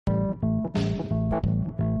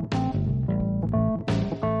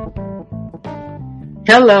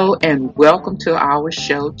Hello and welcome to our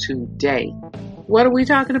show today. What are we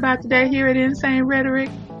talking about today here at Insane Rhetoric?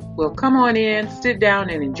 Well, come on in, sit down,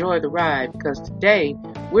 and enjoy the ride because today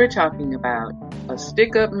we're talking about a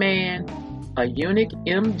stick up man, a eunuch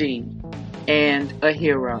MD, and a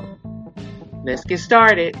hero. Let's get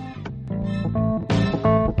started.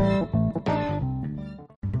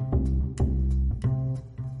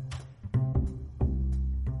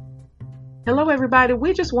 Hello, everybody.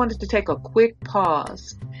 We just wanted to take a quick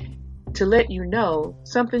pause to let you know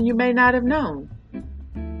something you may not have known.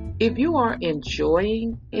 If you are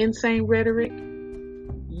enjoying Insane Rhetoric,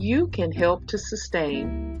 you can help to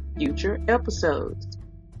sustain future episodes.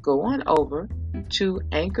 Go on over to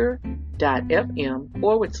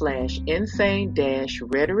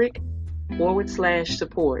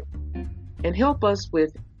anchor.fm/insane-rhetoric/support and help us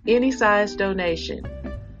with any size donation.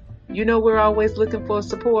 You know we're always looking for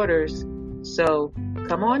supporters, so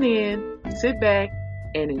come on in, sit back,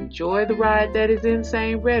 and enjoy the ride that is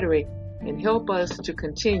Insane Rhetoric and help us to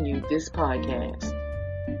continue this podcast.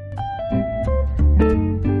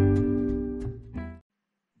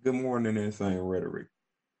 Good morning, Insane Rhetoric.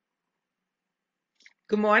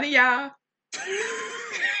 Good morning, y'all.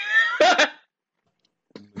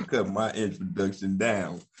 Cut my introduction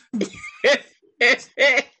down.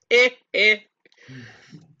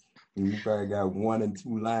 You probably got 1 and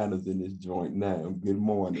 2 liners in this joint now. Good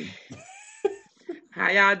morning. How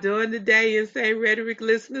y'all doing today, Insane Rhetoric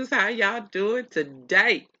listeners? How y'all doing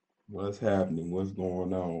today? What's happening? What's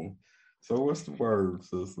going on? So what's the word,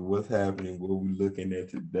 sister? What's happening? What are we looking at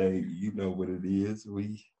today? You know what it is. Well,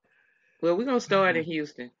 we're going to start in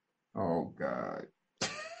Houston. Oh, God.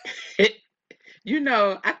 I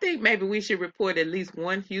think maybe we should report at least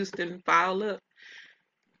one Houston file up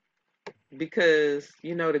because,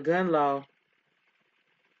 the gun law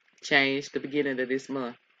changed the beginning of this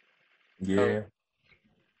month. Yeah. So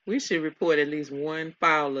we should report at least one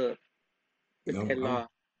file up with that I'm, law.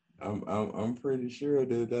 I'm pretty sure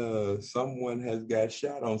that someone has got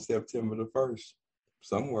shot on September the 1st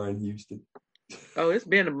somewhere in Houston. Oh, it's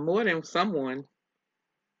been more than someone.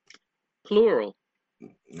 Plural.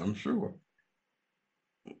 I'm sure.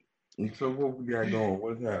 And so what we got going?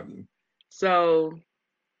 What's happening? So,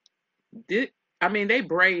 they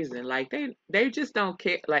brazen. Like, they just don't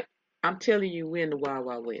care. Like, I'm telling you, we're in the Wild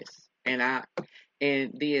Wild West. And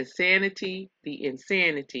the insanity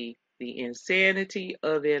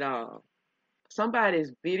of it all.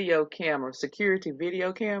 Somebody's security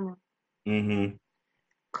video camera, Mm-hmm.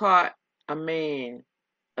 caught a man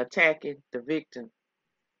attacking the victim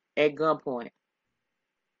at gunpoint.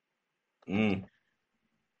 Mm.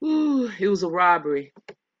 Ooh, it was a robbery.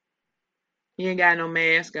 He ain't got no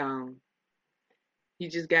mask on. He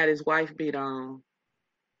just got his wife beat on.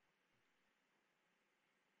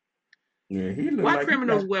 Yeah, he looked Why like he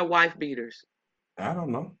criminals got. wear wife beaters? I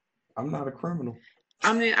don't know. I'm not a criminal.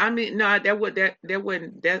 No, that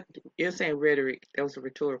wasn't that. You're saying rhetoric. That was a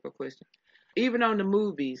rhetorical question. Even on the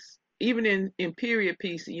movies, even in period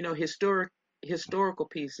pieces, historical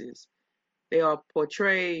pieces, they are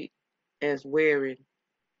portrayed as wearing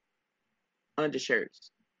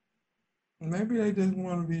undershirts. Maybe they just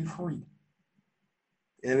want to be free.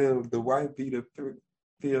 And if the white beater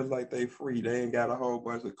feels like they free, they ain't got a whole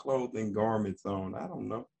bunch of clothing garments on. I don't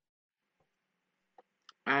know.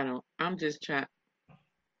 I'm just trying.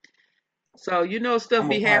 So stuff I'm a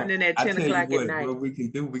be part. happening at I 10 tell you o'clock at night. what we can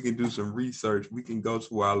do. We can do some research. We can go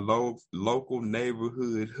to our local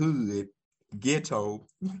neighborhood hood ghetto,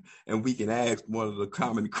 and we can ask one of the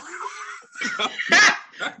common criminals.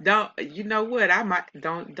 Don't you know what? I might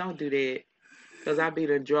don't do that. Cause I be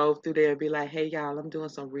done drove through there and be like, hey y'all, I'm doing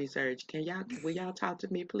some research. Will y'all talk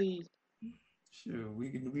to me, please? Sure, we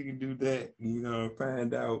can do that.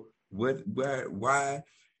 Find out why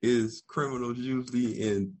is criminals usually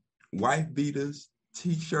in white beaters,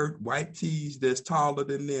 t-shirt, white tees that's taller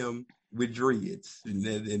than them with dreads,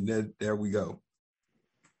 and there we go.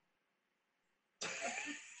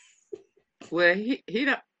 Well, he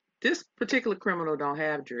don't. This particular criminal don't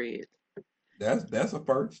have dreads. That's a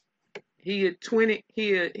first. He is 20.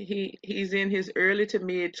 He's in his early to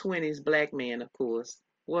mid 20s. Black man, of course.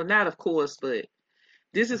 Well, not of course, but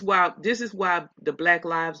this is why the Black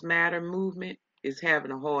Lives Matter movement is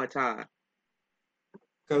having a hard time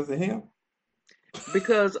Because of him.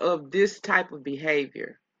 because of this type of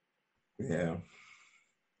behavior. Yeah.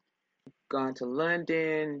 Gone to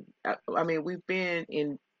London. We've been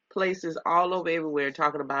in places all over everywhere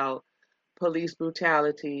talking about police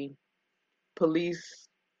brutality, police,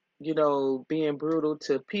 being brutal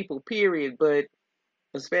to people, period, but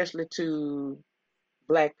especially to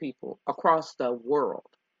Black people across the world.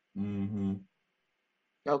 Mm-hmm.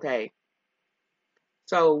 Okay.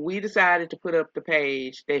 So we decided to put up the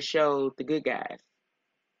page that showed the good guys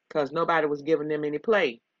because nobody was giving them any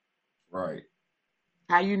play. Right.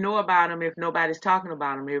 How you know about them if nobody's talking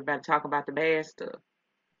about them? Everybody talking about the bad stuff.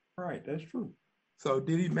 Right. That's true. So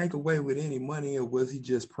did he make away with any money or was he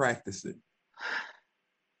just practicing?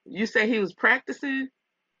 You say he was practicing?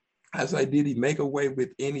 I was like, did he make away with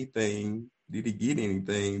anything? Did he get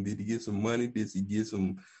anything? Did he get some money? Did he get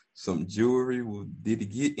some jewelry? Did he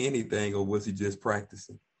get anything or was he just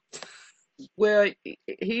practicing? Well,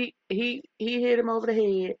 he hit him over the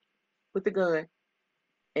head with the gun,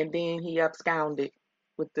 and then he absconded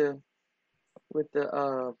with the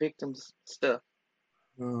victim's stuff.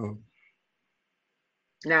 Oh.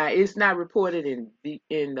 Now it's not reported in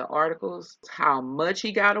the articles how much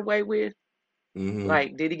he got away with. Mm-hmm.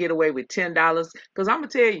 Like, did he get away with $10? Because I'm gonna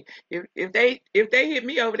tell you, if they hit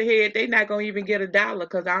me over the head, they not gonna even get $1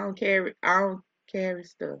 because I don't carry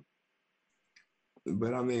stuff.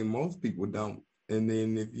 But I mean, most people don't. And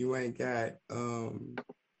then if you ain't got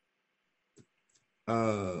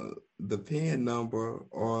the PIN number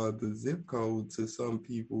or the zip code to some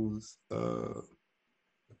people's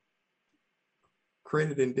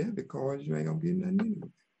credit and debit cards, you ain't gonna get nothing anyway.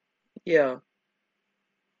 Yeah.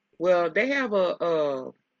 Well, they have a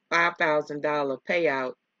 $5,000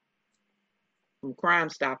 payout from Crime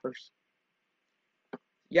Stoppers.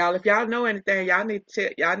 Y'all, if y'all know anything, y'all need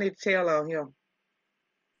to tell on him.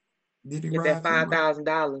 Did he Get that rob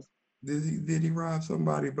somebody? $5,000. Did he rob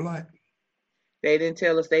somebody black? They didn't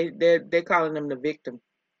tell us. They're calling them the victim.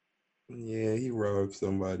 Yeah, he robbed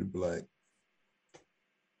somebody black.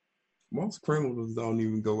 Most criminals don't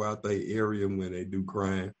even go out their area when they do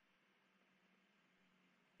crime.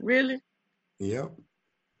 Really? Yep.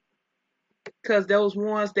 Because those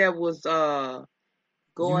ones that was You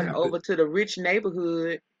going have to over to the rich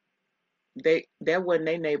neighborhood, that wasn't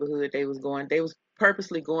their neighborhood. They was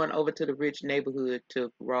purposely going over to the rich neighborhood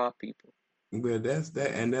to rob people. well, that's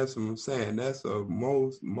that, and that's what I'm saying. That's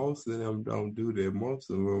most of them don't do that. Most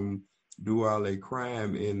of them do all their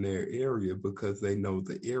crime in their area because they know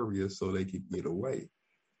the area so they can get away.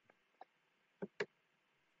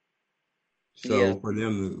 Yeah. So for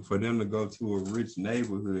them to go to a rich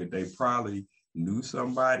neighborhood, they probably knew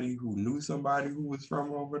somebody who was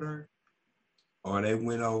from over there, or they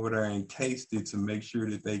went over there and tasted to make sure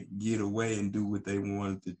that they could get away and do what they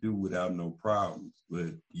wanted to do without no problems. But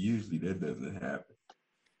usually that doesn't happen.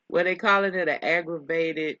 Well, they calling it an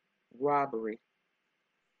aggravated robbery.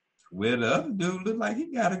 Well, the other dude looked like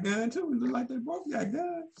he got a gun too. It looked like they both got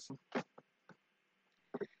guns.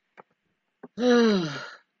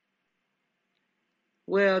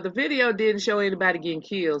 Well, the video didn't show anybody getting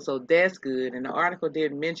killed, so that's good. And the article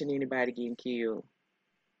didn't mention anybody getting killed.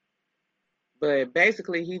 But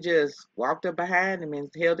basically, he just walked up behind him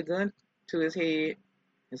and held a gun to his head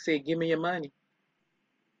and said, "Give me your money."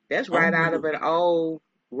 That's right I'm out of willing. an old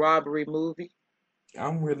robbery movie.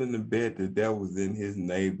 I'm willing to bet that was in his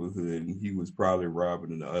neighborhood, and he was probably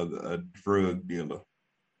robbing a drug dealer.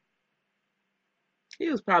 He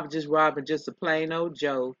was probably just robbing just a plain old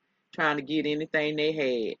Joe, trying to get anything they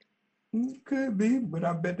had. Could be, but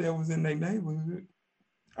I bet that was in their neighborhood.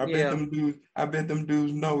 I bet Yeah, them dudes. I bet them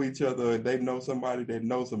dudes know each other. They know somebody that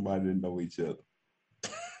knows somebody that know each other.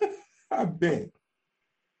 I bet.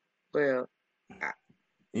 well, I-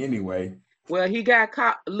 Anyway, well, he got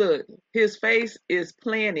caught. Look, his face is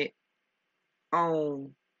planted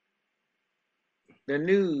on the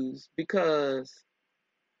news because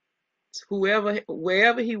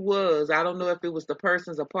wherever he was, I don't know if it was the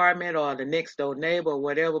person's apartment or the next door neighbor or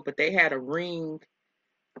whatever, but they had a ring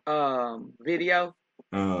video,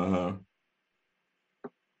 uh-huh.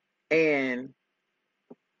 and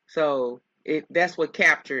so that's what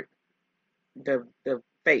captured the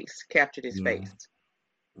face, captured his Yeah, face.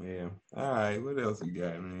 yeah. All right, what else we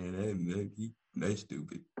got, man? They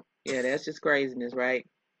stupid. Yeah, that's just craziness, right?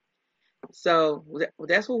 So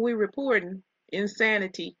that's what we're reporting.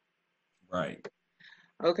 Insanity. Right.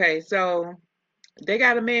 Okay, so they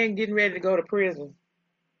got a man getting ready to go to prison.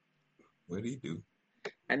 What he do?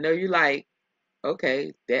 I know you like,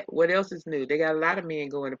 okay, that what else is new? They got a lot of men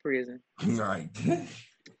going to prison. Right.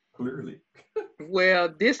 Clearly.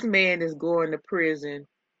 Well, this man is going to prison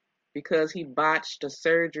because he botched a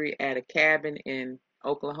surgery at a cabin in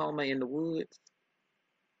Oklahoma in the woods.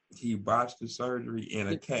 He botched the surgery in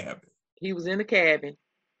a He cabin he was in the cabin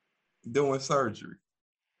doing surgery.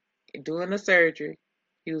 doing a surgery.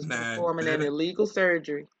 He was Now performing an illegal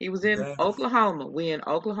surgery. He was in that's Oklahoma. We in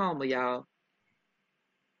Oklahoma, y'all.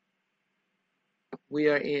 We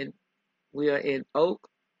are in we are in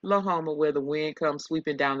Oklahoma where the wind comes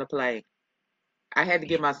sweeping down the plain. I had to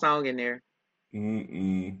get my song in there.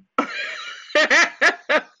 Mm-mm.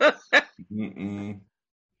 Mm-mm.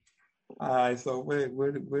 All right, so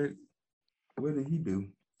what did he do?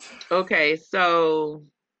 Okay, so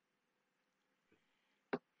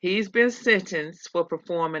he's been sentenced for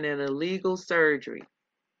performing an illegal surgery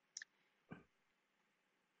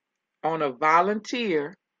on a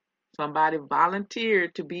volunteer. Somebody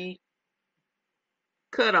volunteered to be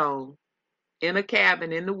cut on in a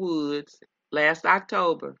cabin in the woods last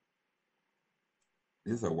October.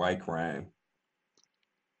 This is a white crime.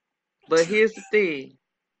 But here's the thing.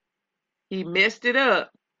 He messed it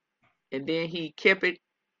up and then he kept it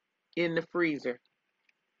in the freezer.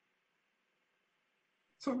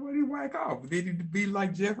 So what did he whack off? Did he be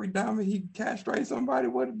like Jeffrey Dahmer? He castrate somebody?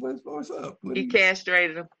 What's up? He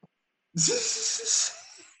castrated him.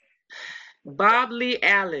 Bob Lee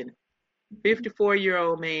Allen,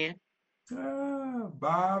 54-year-old man.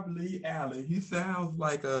 Bob Lee Allen. He sounds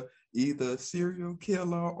like either a serial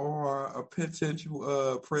killer or a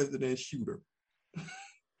potential president shooter.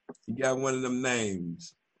 He got one of them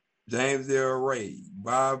names. James L. Ray,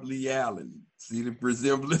 Bob Lee Allen. See the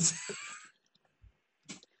resemblance?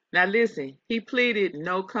 Now listen, he pleaded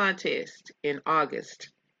no contest in August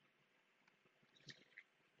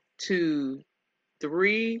to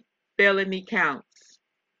 3 felony counts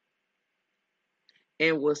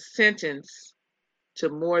and was sentenced to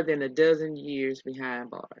more than a dozen years behind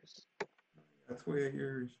bars. That's 12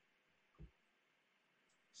 years.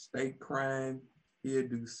 State crime, he'll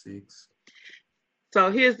do 6. So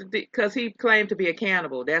here's the because he claimed to be a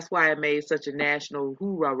cannibal. That's why it made such a national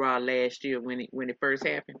hoorah last year when it first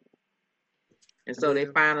happened. And so they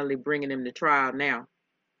finally bringing him to trial now.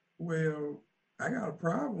 Well, I got a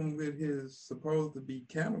problem with his supposed to be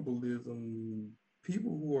cannibalism.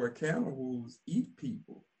 People who are cannibals eat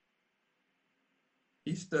people.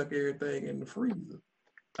 He stuck everything in the freezer.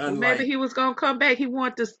 Well, maybe he was gonna come back. He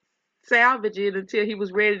wanted to salvage it until he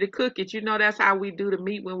was ready to cook it. You know, that's how we do the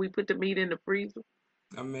meat when we put the meat in the freezer.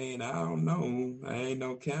 I mean, I don't know. I ain't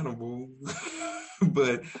no cannibal,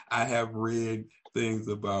 but I have read things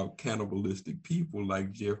about cannibalistic people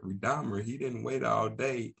like Jeffrey Dahmer. He didn't wait all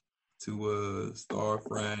day to start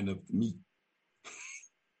frying up the meat.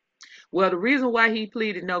 Well, the reason why he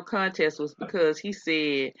pleaded no contest was because he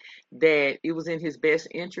said that it was in his best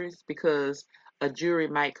interest because a jury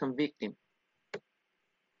might convict him.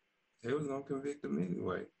 They was gonna convict him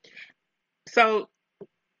anyway. So,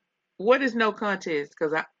 what is no contest?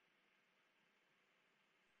 Because I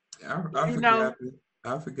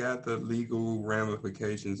forgot the legal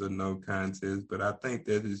ramifications of no contest, but I think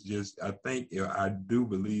that is just. I do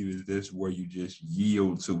believe is this where you just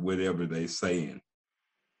yield to whatever they saying.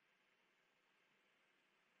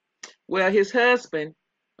 Well, his husband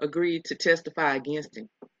agreed to testify against him.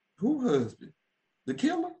 Who husband? The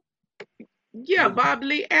killer? Yeah, Bob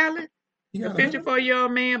Lee Allen, the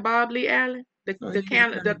 54-year-old man, Bob Lee Allen,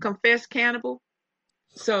 the confessed cannibal.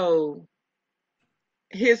 So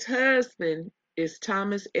his husband is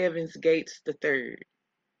Thomas Evans Gates III.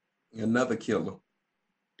 Another killer.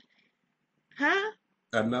 Huh?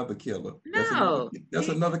 Another killer. No. That's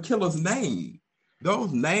another killer's name.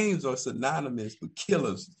 Those names are synonymous with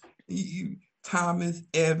killers. Thomas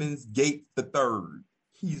Evans Gates III.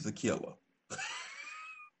 He's a killer.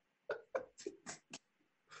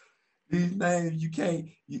 These names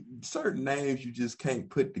certain names you just can't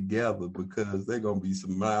put together because they're gonna be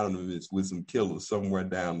synonymous with some killers somewhere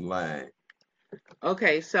down the line.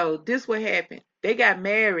 Okay, so this what happened. They got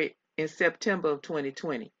married in September of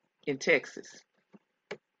 2020 in Texas.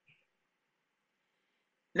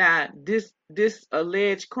 Now, this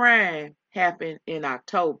alleged crime happened in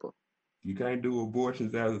October. You can't do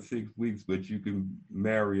abortions after 6 weeks, but you can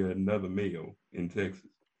marry another male in Texas.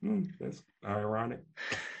 That's ironic.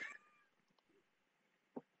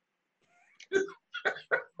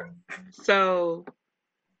 So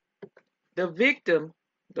the victim,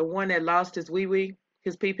 the one that lost his wee-wee,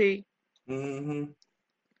 his pee-pee, he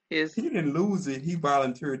didn't lose it. He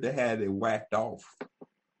volunteered to have it whacked off.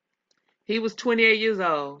 He was 28 years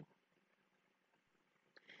old.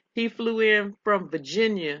 He flew in from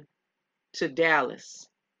Virginia to Dallas.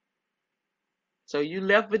 So you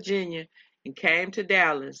left Virginia and came to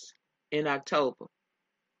Dallas in October.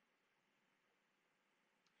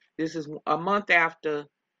 This is a month after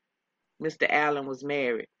Mr. Allen was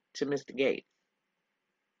married to Mr. Gates.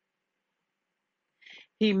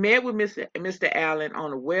 He met with Mr. Allen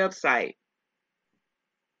on a website.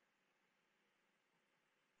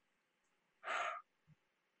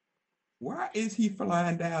 Why is he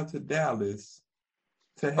flying down to Dallas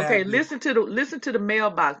to Okay, have this. listen to the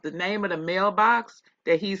mailbox. The name of the mailbox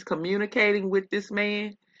that he's communicating with this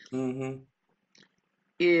man Mm-hmm.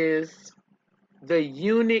 is the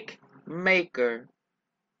Unique Maker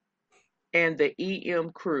and the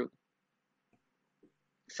EM Crew.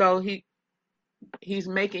 So he's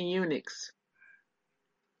making eunuchs.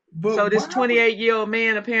 But So this why would 28-year-old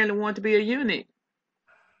man apparently wanted to be a eunuch.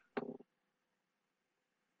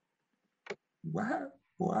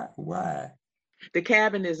 why? The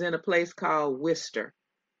cabin is in a place called Wister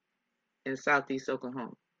in southeast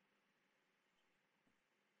Oklahoma.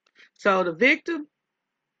 So the victim,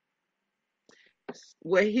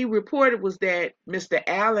 what he reported was that Mr.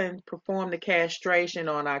 Allen performed the castration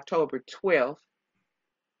on October 12th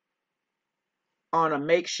on a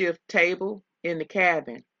makeshift table in the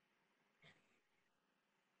cabin.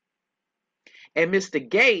 And Mr.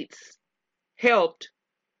 Gates helped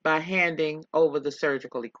by handing over the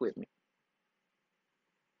surgical equipment.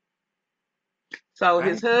 So I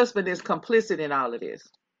his ain't, husband is complicit in all of this.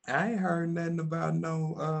 I ain't heard nothing about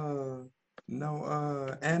no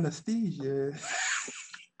anesthesia.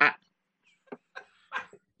 I,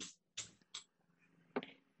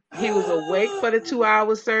 he was awake for the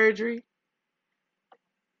 2-hour surgery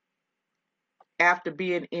after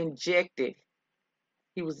being injected.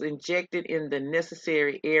 He was injected in the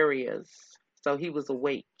necessary areas, so he was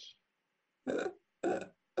awake.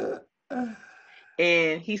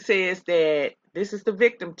 And he says that this is the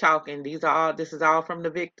victim talking. This is all from the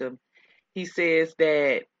victim. He says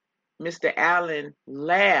that Mr. Allen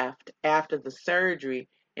laughed after the surgery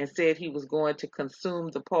and said he was going to consume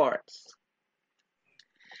the parts.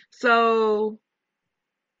 So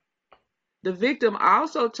the victim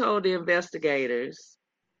also told the investigators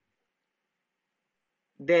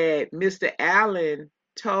that Mr. Allen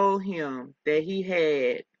told him that he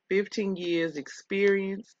had 15 years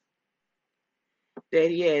experience, that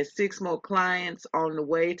he had 6 more clients on the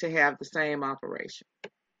way to have the same operation.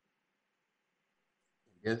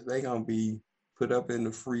 Guess they gonna be put up in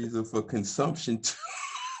the freezer for consumption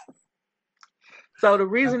So the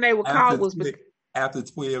reason they were after caught was after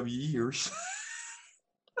 12 years.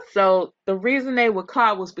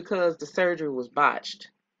 because the surgery was botched.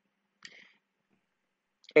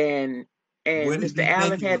 And What did Mr. he think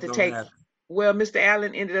Allen it had was to gonna take happen? well, Mr.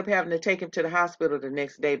 Allen ended up having to take him to the hospital the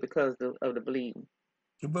next day because of the bleeding.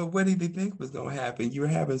 But what did he think was gonna happen? You're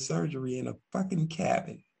having surgery in a fucking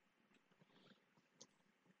cabin.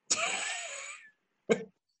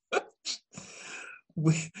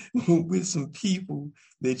 with, with some people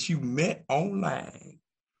that you met online.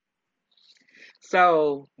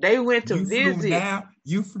 So they went to visit.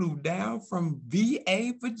 You flew down from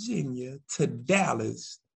VA, Virginia to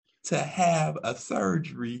Dallas to have a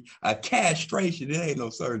surgery, a castration. It ain't no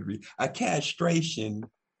surgery, a castration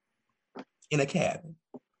in a cabin.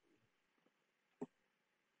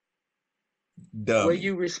 Well, Dummy.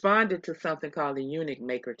 you responded to something called the Unique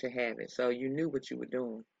Maker to have it, so you knew what you were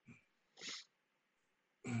doing.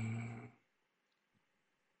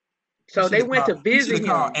 So they went to He should visit have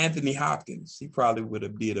called him. Anthony Hopkins. He probably would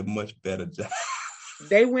have did a much better job.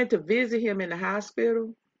 They went to visit him in the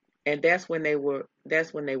hospital, and that's when they were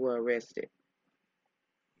arrested.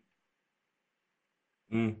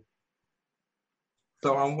 Mm.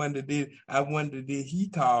 So I wonder did he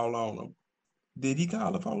call on them? Did he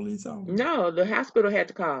call the police on them? No, the hospital had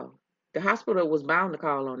to call. The hospital was bound to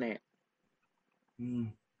call on that.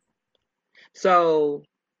 Mm. So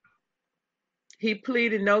he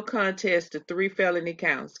pleaded no contest to 3 felony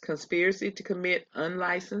counts: conspiracy to commit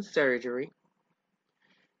unlicensed surgery,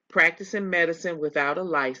 practicing medicine without a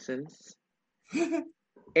license,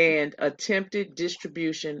 and attempted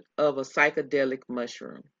distribution of a psychedelic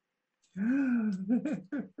mushroom.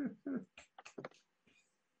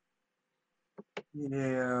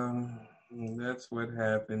 Yeah, that's what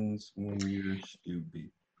happens when you're stupid.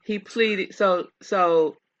 He pleaded so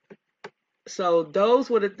those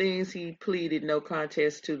were the things he pleaded no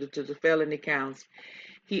contest to the felony counts.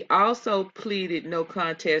 He also pleaded no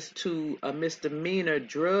contest to a misdemeanor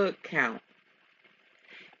drug count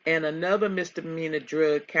and another misdemeanor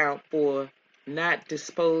drug count for not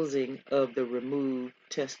disposing of the removed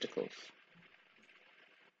testicles.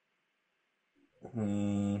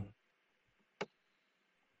 Hmm.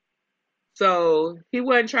 So he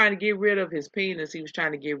wasn't trying to get rid of his penis, he was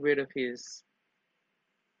trying to get rid of his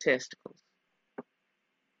testicles.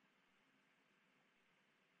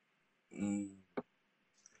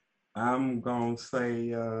 I'm gonna say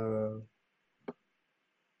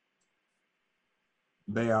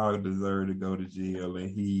they all deserve to go to jail, and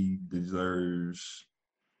he deserves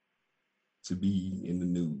to be in the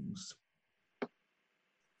news.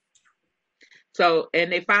 So,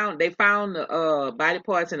 and they found the body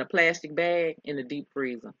parts in a plastic bag in the deep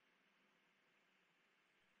freezer.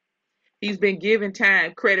 He's been given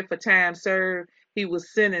time credit for time served. He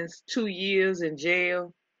was sentenced 2 years in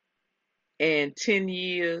jail and 10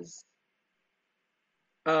 years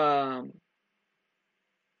um,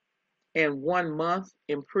 and 1 month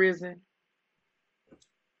in prison,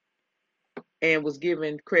 and was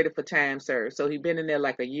given credit for time served. So he's been in there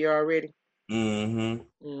like a year already. Mm-hmm.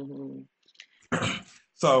 Hmm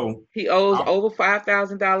So He owes I, over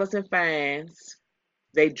 $5,000 in fines.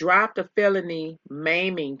 They dropped a felony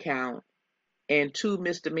maiming count and two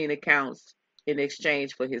misdemeanor counts in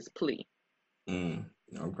exchange for his plea. mm,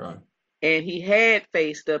 okay. And he had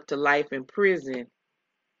faced up to life in prison,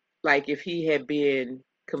 like if he had been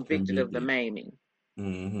convicted of the Convicted. maiming.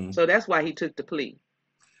 Mm-hmm. So that's why he took the plea.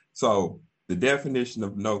 So the definition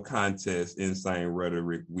of no contest, insane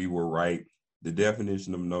rhetoric, we were right. The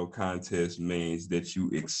definition of no contest means that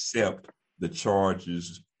you accept the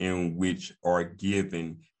charges in which are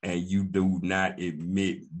given and you do not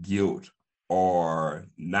admit guilt or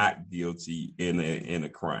not guilty in a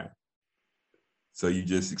crime. So you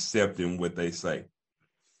just accepting what they say.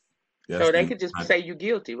 That's So they the could just say you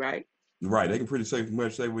guilty, right? right. They can pretty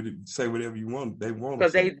much say whatever you want. They want to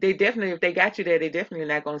Because say. they definitely, if they got you there, they definitely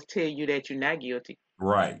not going to tell you that you're not guilty.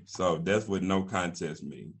 Right. So that's what no contest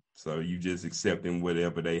means. So you just accepting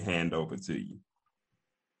whatever they hand over to you.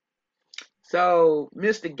 So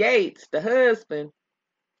Mr. Gates, the husband,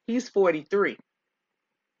 he's 43,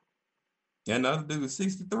 And the other dude is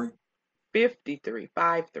 63. 53,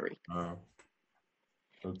 53. So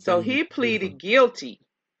So 10 years he pleaded different. guilty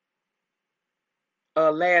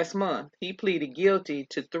last month. He pleaded guilty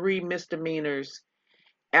to three misdemeanors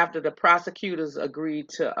after the prosecutors agreed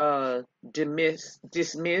to dismiss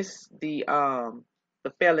the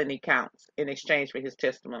felony counts in exchange for his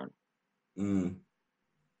testimony. Mm.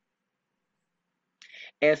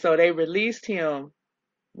 And so they released him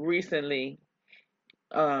recently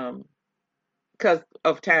because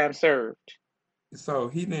of time served. So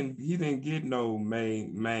he didn't get no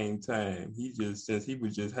main time. He just since he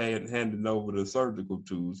was just handing over the surgical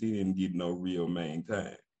tools, he didn't get no real main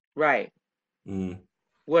time. Right. Mm.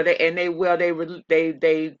 Well, they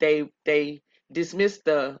dismissed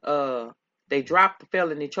they dropped the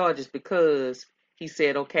felony charges because he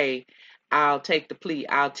said, okay, I'll take the plea.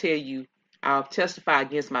 I'll testify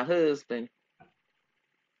against my husband.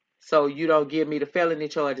 So you don't give me the felony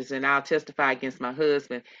charges, and I'll testify against my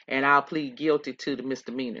husband, and I'll plead guilty to the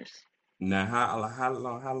misdemeanors. Now how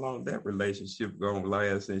long that relationship gonna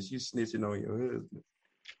last since you snitching on your husband?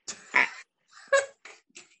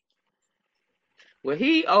 Well,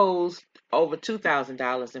 he owes over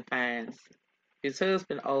 $2,000 in fines. His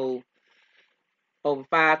husband owed over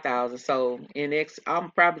 5,000. So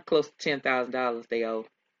I'm probably close to $10,000 they owe.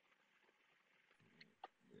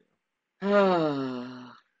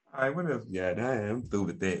 All right, what else? Yeah, I'm through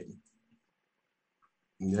with that.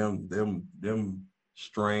 Them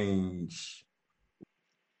strange.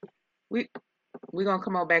 We're gonna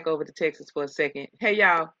come on back over to Texas for a second. Hey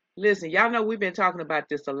y'all, listen, y'all know we've been talking about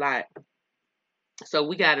this a lot. So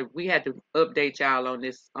we had to update y'all on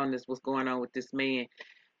this what's going on with this man,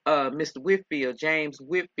 Mr. Whitfield, James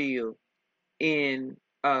Whitfield, in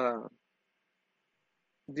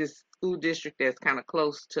this school district that's kind of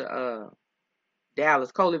close to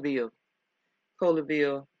Dallas, Colleyville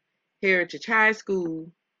Heritage High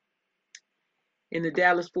School in the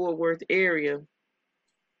Dallas Fort Worth area.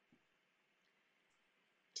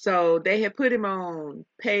 So they had put him on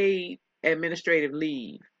paid administrative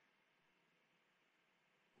leave.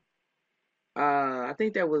 I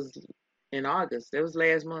think that was in August. That was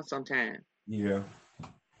last month sometime. Yeah.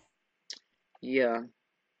 Yeah,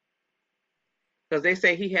 because they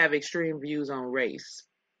say he have extreme views on race.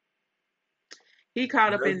 He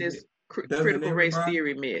caught up in Doesn't this doesn't critical race everybody?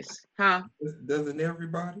 theory mess, huh? Doesn't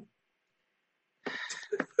everybody?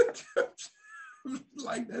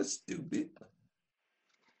 Like that's stupid.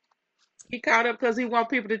 He caught up because he want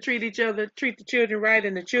people to treat the children right,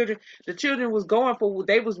 and the children was going for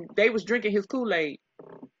they was drinking his Kool-Aid.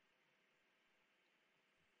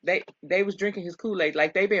 They was drinking his Kool-Aid,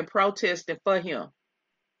 like they been protesting for him.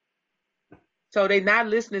 So they not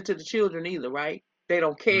listening to the children either, right? They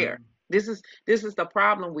don't care. Mm. This is the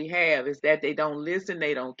problem we have, is that they don't listen,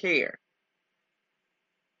 they don't care.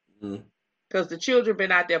 Mm. Because the children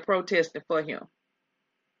been out there protesting for him.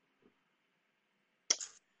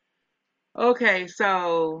 Okay,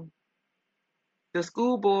 so the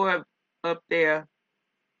school board up there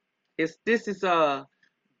this is a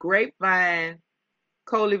Grapevine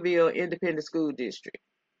Colleyville Independent School District.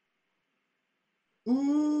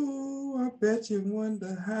 Ooh, I bet you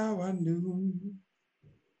wonder how I knew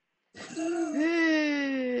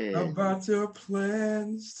about your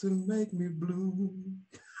plans to make me blue.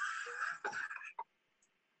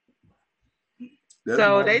 That's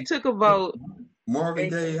So they took a vote. Marvin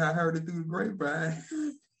Gaye, I heard it through the grapevine.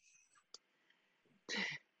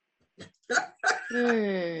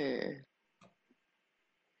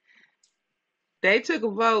 They took a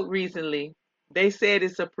vote recently. They said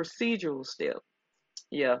it's a procedural step.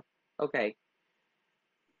 Yeah. Okay.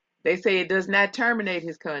 They say it does not terminate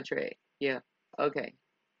his contract. Yeah. Okay.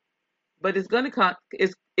 But it's going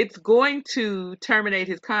to terminate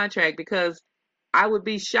his contract because I would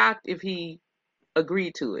be shocked if he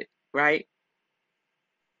agreed to it, right?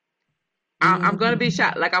 I'm going to be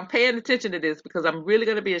shocked. Like, I'm paying attention to this because I'm really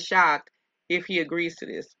going to be shocked if he agrees to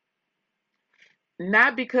this.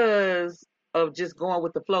 Not because of just going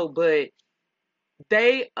with the flow, but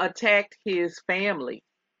they attacked his family.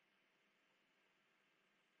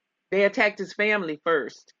 They attacked his family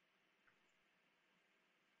first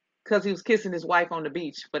because he was kissing his wife on the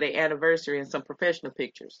beach for their anniversary and some professional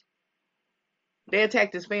pictures. They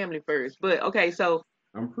attacked his family first. But, okay, so.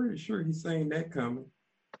 I'm pretty sure he's saying that coming.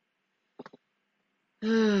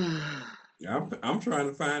 I'm trying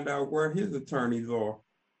to find out where his attorneys are.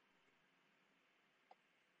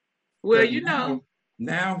 Well, you know.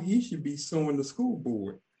 Now he should be suing the school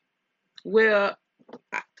board. Well,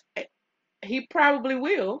 he probably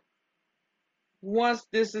will. Once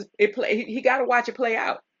this is it play, he got to watch it play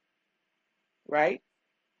out, right?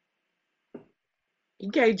 He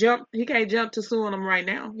can't jump to suing him right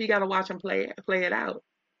now. He got to watch him play it out.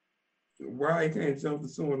 Why he can't jump to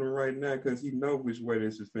suing him right now? Because he knows which way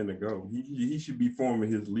this is finna go. He should be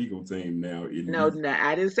forming his legal team now. No,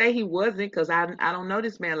 I didn't say he wasn't, because I don't know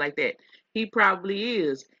this man like that. He probably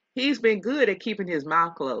is. He's been good at keeping his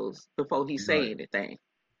mouth closed before he say anything.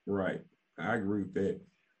 Right. I agree with that.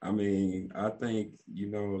 I mean, I think,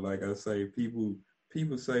 like I say, people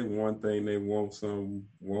say one thing, they want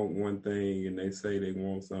one thing, and they say they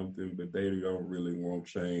want something, but they don't really want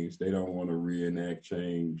change. They don't want to reenact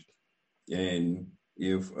change. And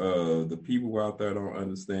if the people out there don't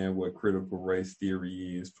understand what critical race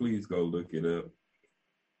theory is, please go look it up.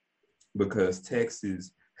 Because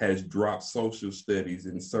Texas has dropped social studies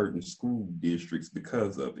in certain school districts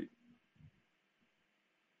because of it.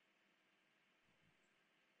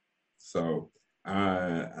 So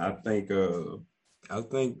I think,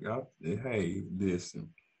 hey, listen,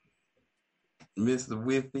 Mr.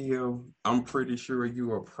 Whitfield, I'm pretty sure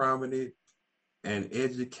you are prominent and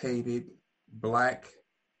educated Black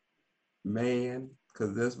man,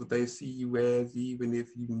 because that's what they see you as, even if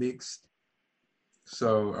you mixed.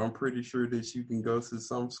 So I'm pretty sure that you can go to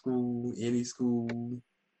some school, any school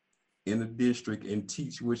in the district, and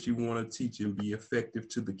teach what you want to teach and be effective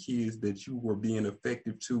to the kids that you were being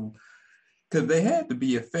effective to, because they had to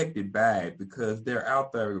be affected by it because they're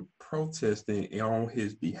out there protesting on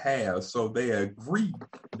his behalf. So they agree.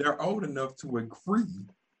 They're old enough to agree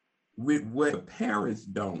with what the parents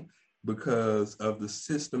don't, because of the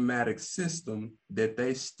systematic system that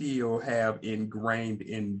they still have ingrained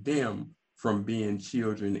in them from being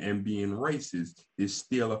children, and being racist is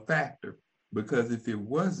still a factor. Because if it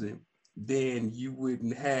wasn't, then you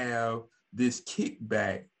wouldn't have this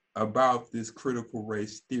kickback about this critical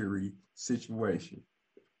race theory situation.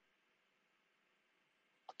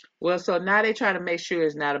 Well, so now they try to make sure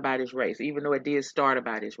it's not about his race, even though it did start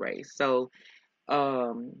about his race. So,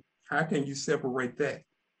 how can you separate that?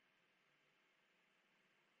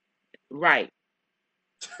 Right.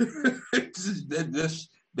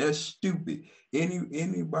 That's stupid.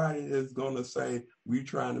 Anybody that's gonna say we're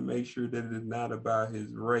trying to make sure that it's not about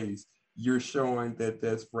his race, you're showing that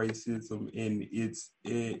that's racism in its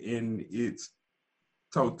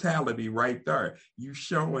totality right there. You're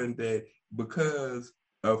showing that because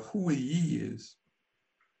of who he is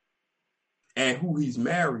and who he's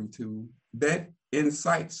married to, that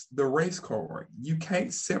incites the race card. You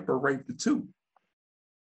can't separate the two.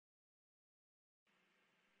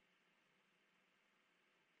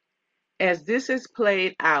 As this is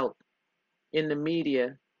played out in the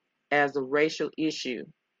media as a racial issue,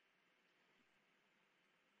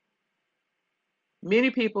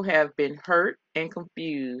 many people have been hurt and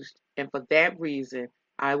confused, and for that reason,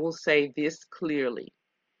 I will say this clearly.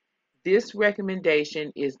 This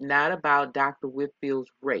recommendation is not about Dr.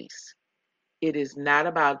 Whitfield's race. It is not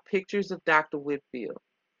about pictures of Dr. Whitfield.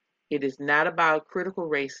 It is not about critical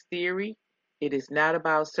race theory. It is not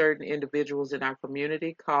about certain individuals in our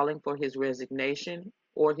community calling for his resignation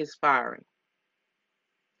or his firing.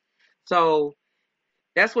 So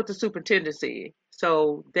that's what the superintendent said.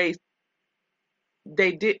 So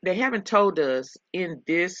they haven't told us in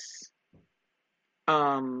this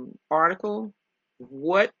article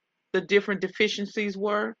what the different deficiencies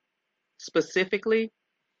were specifically,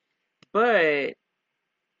 but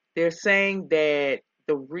they're saying that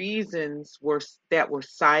the reasons that were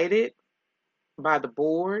cited by the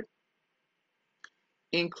board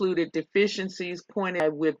included deficiencies pointed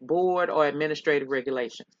out with board or administrative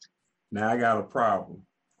regulations. Now I got a problem.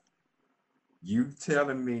 You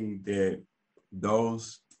telling me that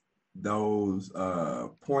those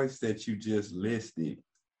points that you just listed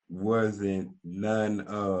wasn't none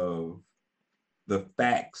of the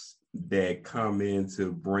facts that come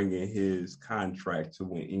into bringing his contract to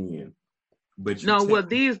an end. But you No, well,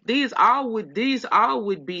 these all would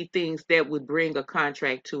be things that would bring a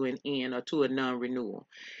contract to an end or to a non-renewal.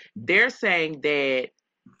 They're saying that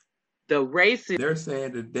they're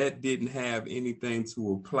saying that didn't have anything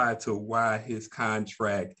to apply to why his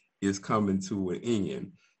contract is coming to an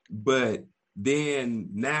end. But then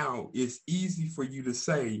now it's easy for you to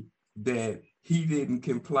say that he didn't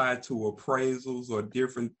comply to appraisals or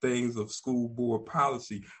different things of school board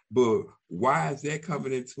policy. But why is that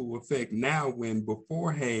coming into effect now when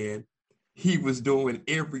beforehand he was doing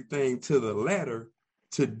everything to the letter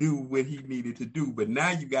to do what he needed to do? But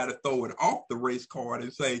now you got to throw it off the race card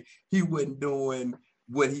and say he wasn't doing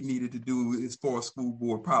what he needed to do as far as school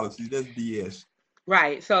board policy. That's BS.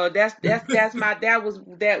 Right. So that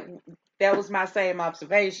was my same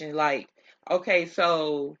observation. Like, okay,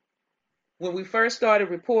 so when we first started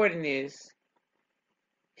reporting this,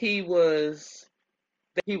 he was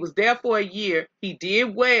there for a year. He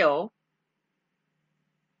did well.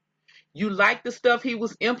 You liked the stuff he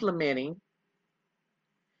was implementing.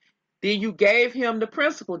 Then you gave him the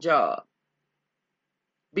principal job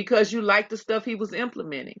because you liked the stuff he was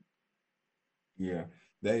implementing. Yeah.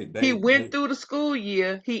 He went through the school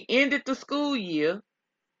year. He ended the school year.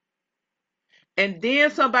 And then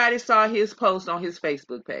somebody saw his post on his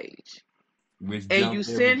Facebook page. And you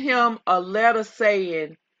sent him a letter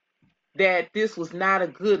saying that this was not a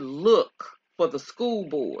good look for the school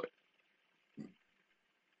board.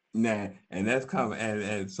 Nah, and that's coming,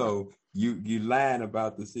 and so you lying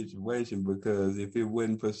about the situation, because if it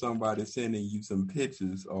wasn't for somebody sending you some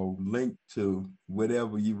pictures or link to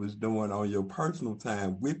whatever you was doing on your personal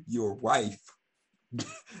time with your wife,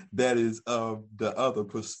 that is of the other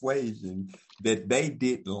persuasion that they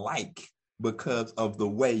didn't like because of the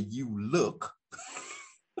way you look.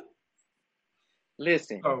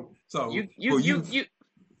 Listen, so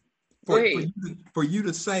for you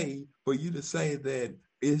to say that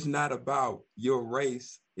it's not about your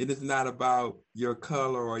race, it is not about your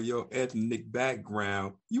color or your ethnic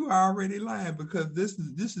background, you are already lying, because this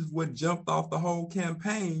is what jumped off the whole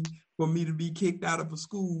campaign for me to be kicked out of a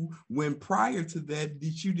school, when prior to that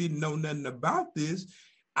you didn't know nothing about this.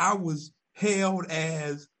 I was hailed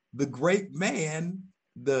as the great man,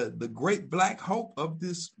 the great black hope of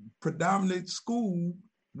this predominant school,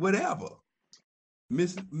 whatever.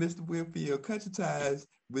 Mr. Winfield, cut your ties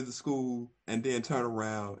with the school and then turn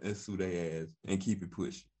around and sue their ass and keep it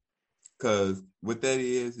pushing. Because what that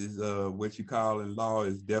is what you call in law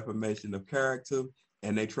is defamation of character,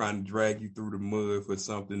 and they trying to drag you through the mud for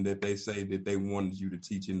something that they say that they wanted you to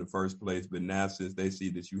teach in the first place. But now, since they see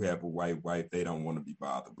that you have a white wife, they don't want to be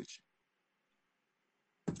bothered with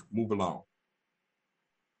you. Move along.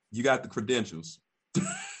 You got the credentials.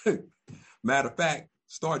 Matter of fact,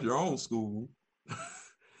 start your own school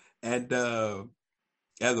and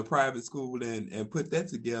as a private school, and put that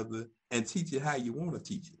together and teach it how you want to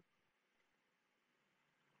teach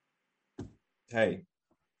it. Hey,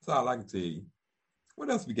 that's all I can tell you. What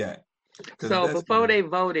else we got? So before they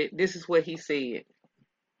voted, this is what he said.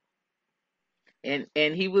 And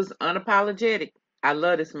he was unapologetic. I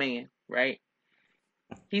love this man, right?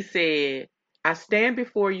 He said, I stand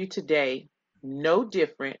before you today no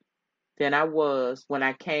different than I was when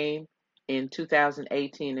I came in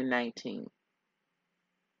 2018 and 19.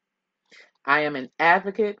 I am an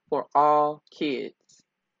advocate for all kids.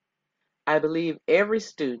 I believe every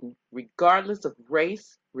student, regardless of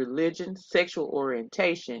race, religion, sexual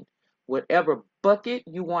orientation, whatever bucket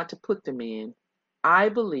you want to put them in, I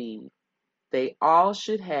believe they all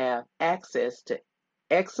should have access to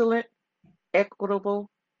excellent, equitable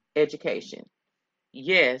education.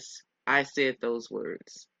 Yes, I said those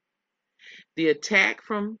words. The attack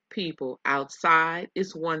from people outside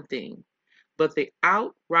is one thing, but the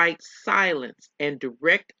outright silence and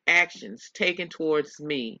direct actions taken towards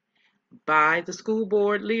me by the school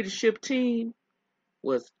board leadership team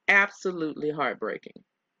was absolutely heartbreaking.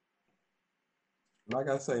 like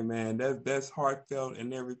I say, man, that's heartfelt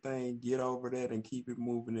and everything. Get over that and keep it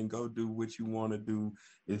moving and go do what you want to do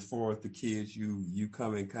as far as the kids you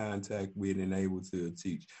come in contact with and able to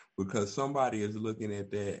teach. Because somebody is looking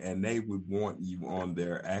at that and they would want you on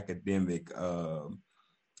their academic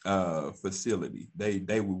facility.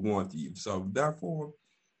 They would want you. So therefore,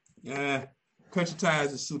 cut your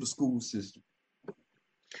ties and sue the school system.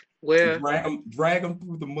 Well, Drag them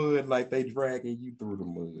through the mud like they dragging you through the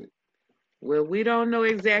mud. well, we don't know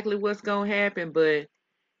exactly what's gonna happen, but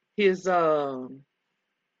his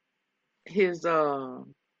his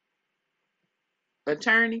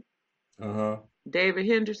attorney, David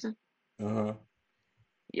Henderson.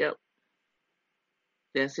 Yep,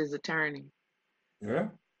 that's his attorney. Yeah.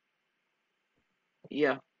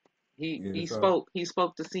 Yeah, he spoke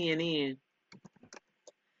to CNN.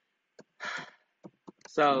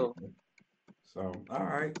 So all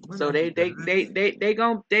right. So they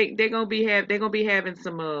gonna be having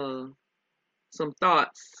some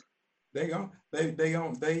thoughts. They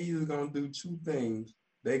either gonna do two things.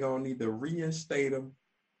 They gonna need to reinstate him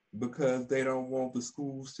because they don't want the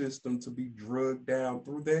school system to be drugged down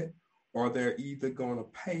through that, or they're either gonna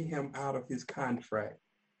pay him out of his contract.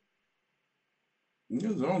 And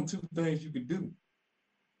those are the only two things you could do.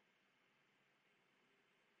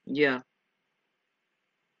 Yeah.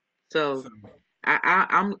 So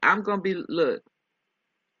I'm gonna be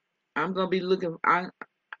I'm gonna be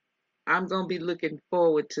looking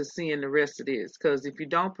forward to seeing the rest of this, because if you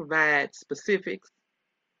don't provide specifics,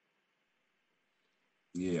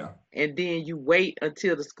 yeah, and then you wait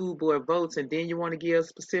until the school board votes and then you want to give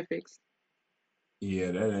specifics,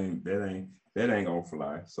 yeah, that ain't gonna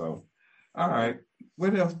fly. So, all right,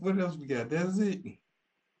 what else we got? That's it.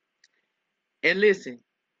 And listen,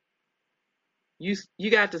 you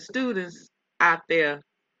got the students out there.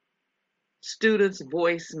 Students'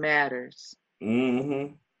 voice matters.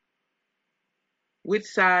 Mm-hmm. Which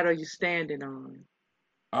side are you standing on?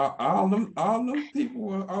 All them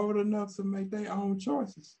people are old enough to make their own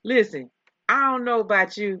choices. Listen, I don't know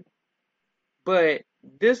about you, but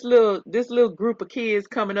this little group of kids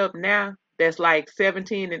coming up now that's like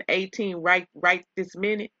 17 and 18 right this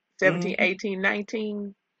minute, 17, 18,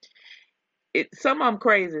 19, some of them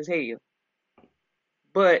crazy as hell.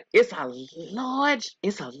 But it's a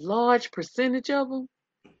large percentage of them.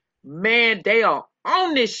 Man, they are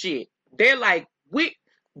on this shit. They're like, we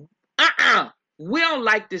don't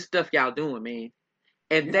like this stuff y'all doing, man.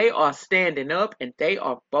 And they are standing up and they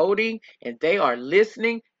are voting and they are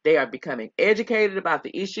listening. They are becoming educated about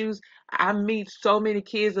the issues. I meet so many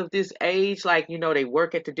kids of this age, like, they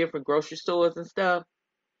work at the different grocery stores and stuff.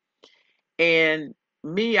 And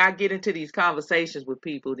I get into these conversations with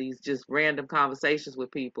people, these just random conversations with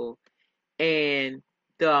people. And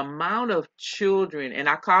the amount of children, and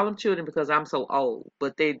I call them children because I'm so old,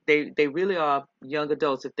 but they really are young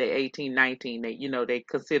adults. If they're 18, 19, they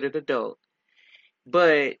considered adult.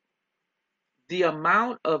 But the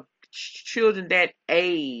amount of children that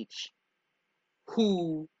age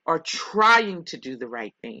who are trying to do the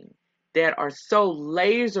right thing, that are so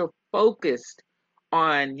laser focused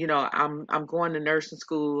on, I'm going to nursing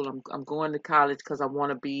school, I'm going to college because I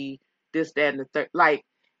want to be this, that, and the third. Like,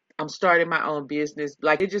 I'm starting my own business.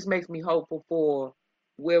 Like, it just makes me hopeful for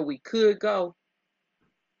where we could go.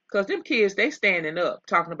 Because them kids, they standing up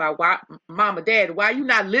talking about, why, mama, dad, why you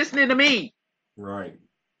not listening to me? Right.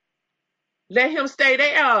 Let him stay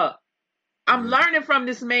there. I'm learning from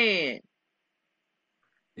this man.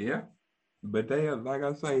 Yeah. But they are, like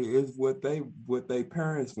I say, it's what they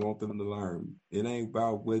parents want them to learn. It ain't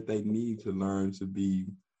about what they need to learn to be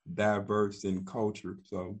diverse in culture.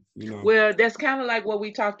 So, Well, that's kind of like what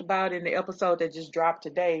we talked about in the episode that just dropped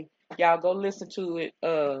today. Y'all go listen to it.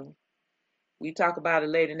 We talk about a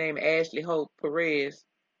lady named Ashley Hope Perez.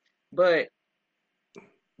 But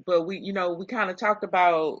we kind of talked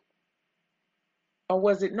about, or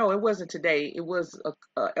was it? No, it wasn't today. It was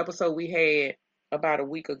a episode we had about a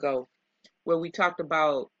week ago where we talked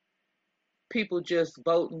about people just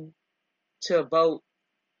voting to vote.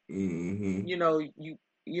 Mm-hmm.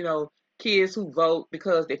 Kids who vote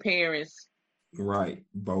because their parents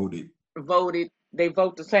voted. They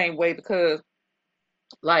vote the same way because,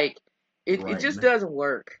 like, it just doesn't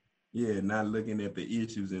work. Yeah, not looking at the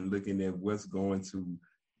issues and looking at what's going to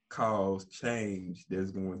cause change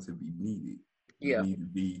that's going to be needed. Yeah.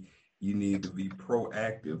 You need to be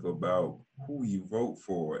proactive about who you vote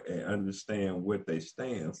for and understand what they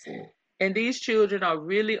stand for. And these children are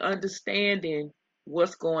really understanding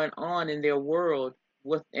what's going on in their world,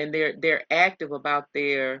 and they're active about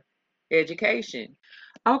their education.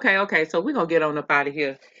 Okay, so we're gonna get on up out of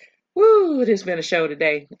here. Woo, this has been a show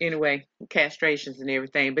today. Anyway, castrations and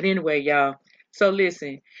everything. But anyway, y'all. So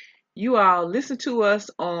listen, you all listen to us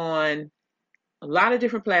on a lot of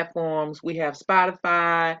different platforms. We have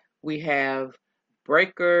Spotify, we have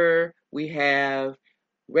Breaker, we have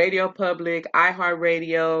Radio Public,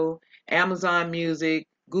 iHeartRadio, Amazon Music,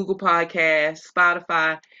 Google Podcasts,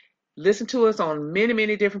 Spotify. Listen to us on many,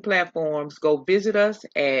 many different platforms. Go visit us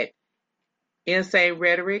at Insane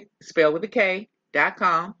Rhetoric, spelled with a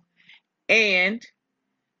K.com. And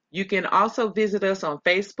you can also visit us on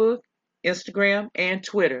Facebook, Instagram, and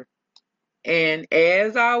Twitter. And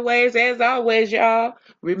as always, y'all,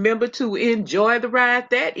 remember to enjoy the ride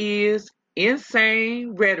that is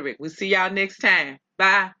Insane Rhetoric. We'll see y'all next time.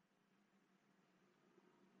 Bye.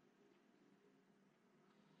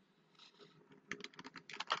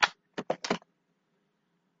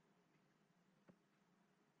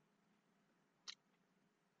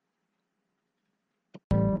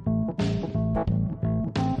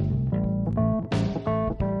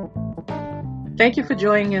 Thank you for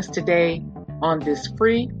joining us today on this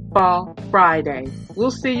Free Fall Friday. We'll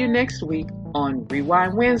see you next week on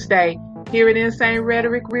Rewind Wednesday here at Insane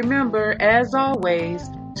Rhetoric. Remember, as always,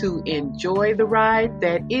 to enjoy the ride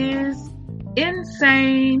that is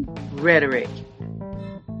Insane Rhetoric.